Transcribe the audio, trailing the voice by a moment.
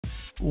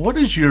What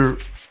is your,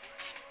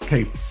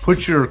 okay,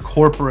 put your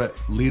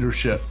corporate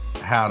leadership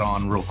hat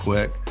on real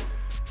quick.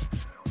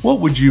 What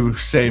would you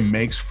say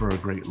makes for a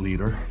great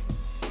leader?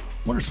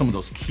 What are some of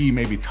those key,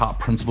 maybe top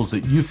principles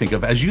that you think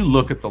of as you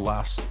look at the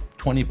last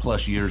 20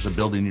 plus years of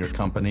building your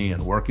company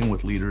and working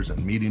with leaders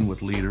and meeting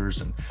with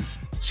leaders and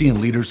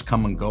seeing leaders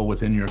come and go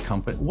within your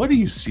company? What do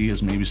you see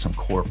as maybe some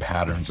core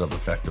patterns of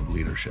effective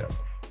leadership?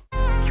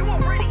 You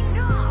already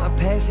know. My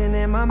passion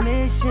and my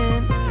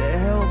mission to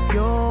help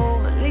you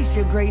unleash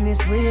your greatness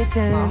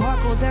within. My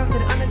heart goes out to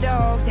the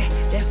underdogs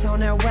that's on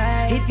their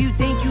way. If you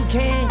think you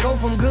can go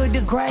from good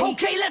to great,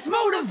 okay, let's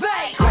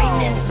motivate.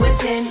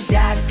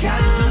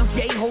 GreatnessWithin.com.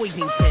 TJ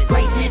Hoisington.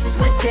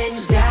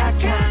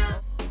 GreatnessWithin.com.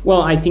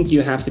 Well, I think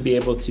you have to be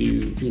able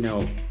to,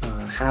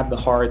 have the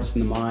hearts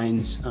and the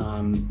minds,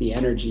 the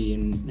energy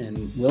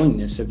and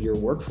willingness of your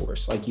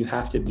workforce. Like, you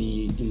have to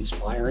be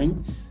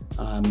inspiring.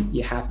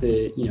 You have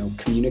to,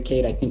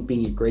 communicate. I think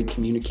being a great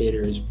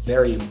communicator is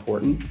very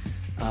important.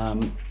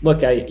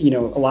 Look,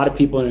 a lot of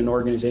people in an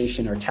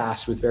organization are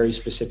tasked with very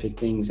specific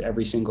things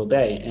every single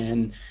day.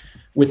 And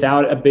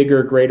without a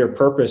bigger, greater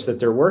purpose that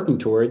they're working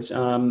towards,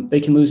 they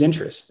can lose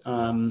interest.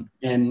 And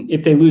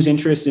if they lose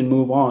interest and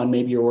move on,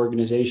 maybe your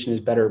organization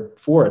is better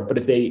for it. But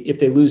if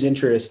they lose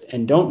interest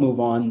and don't move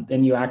on,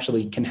 then you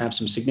actually can have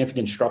some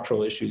significant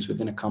structural issues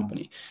within a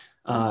company.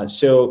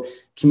 So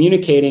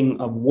communicating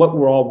of what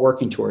we're all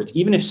working towards,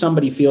 even if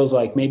somebody feels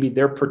like maybe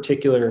their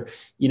particular,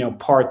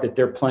 part that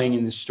they're playing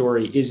in the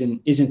story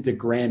isn't the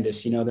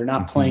grandest, they're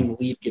not playing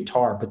lead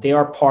guitar, but they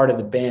are part of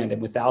the band. And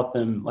without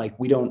them, like,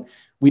 we don't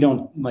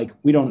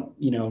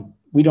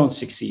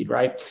succeed.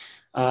 Right.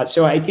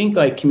 So I think,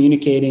 like,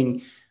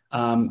 communicating,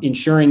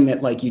 ensuring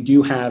that, like, you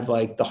do have,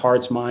 like, the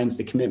hearts, minds,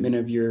 the commitment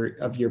of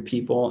your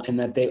people, and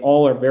that they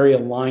all are very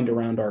aligned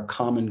around our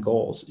common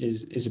goals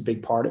is a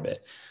big part of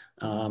it.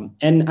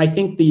 And I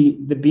think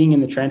the being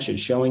in the trenches,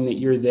 showing that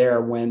you're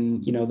there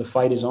when, the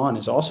fight is on,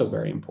 is also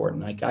very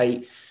important. Like,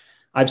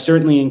 I've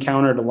certainly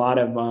encountered a lot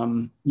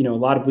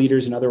of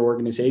leaders in other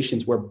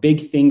organizations where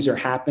big things are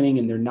happening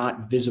and they're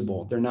not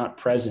visible, they're not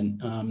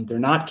present, they're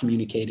not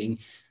communicating.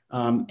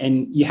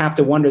 And you have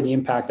to wonder the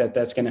impact that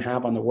that's going to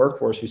have on the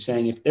workforce, who's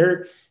saying, if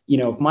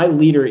my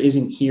leader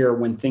isn't here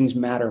when things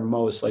matter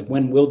most, like,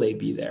 when will they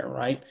be there?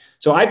 Right.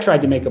 So I've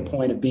tried to make a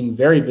point of being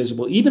very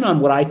visible, even on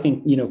what I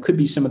think, could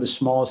be some of the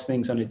smallest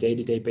things on a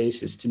day-to-day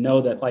basis, to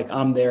know that, like,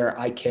 I'm there,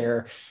 I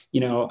care,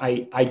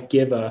 I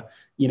give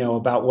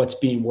about what's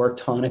being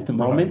worked on at the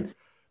moment.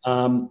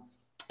 Right.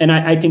 And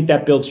I think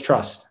that builds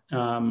trust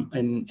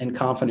and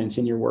confidence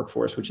in your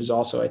workforce, which is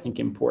also, I think,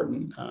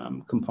 important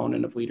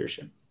component of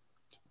leadership.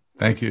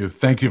 Thank you.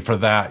 Thank you for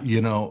that.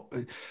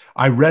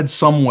 I read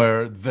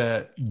somewhere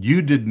that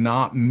you did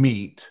not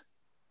meet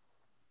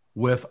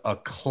with a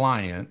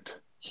client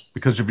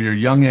because of your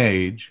young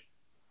age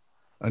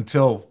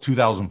until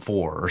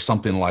 2004 or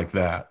something like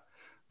that,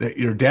 that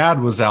your dad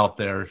was out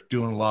there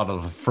doing a lot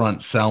of the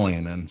front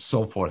selling and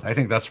so forth. I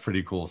think that's a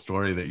pretty cool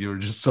story, that you were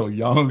just so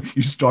young.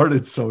 You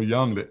started so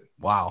young that,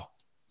 wow.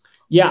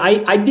 Yeah,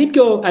 I did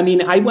go. I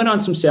mean, I went on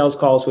some sales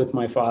calls with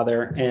my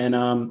father,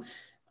 and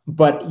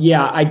but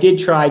yeah, I did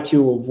try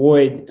to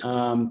avoid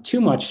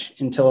too much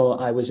until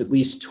I was at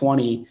least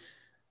 20.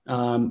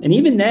 And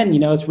even then,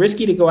 it's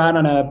risky to go out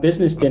on a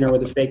business dinner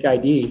with a fake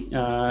ID.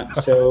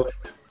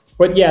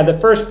 But yeah, the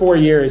first 4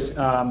 years,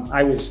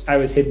 I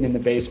was hidden in the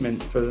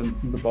basement for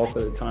the bulk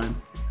of the time.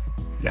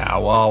 Yeah,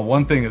 well,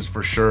 one thing is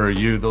for sure,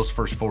 those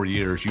first 4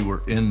 years, you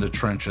were in the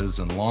trenches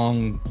and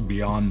long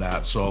beyond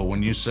that. So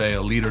when you say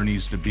a leader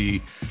needs to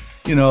be,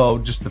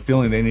 just the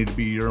feeling they need to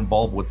be, you're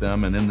involved with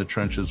them and in the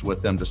trenches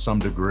with them to some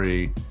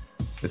degree.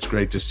 It's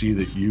great to see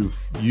that you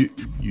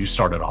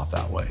started off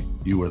that way.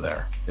 You were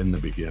there in the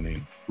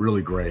beginning.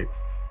 Really great.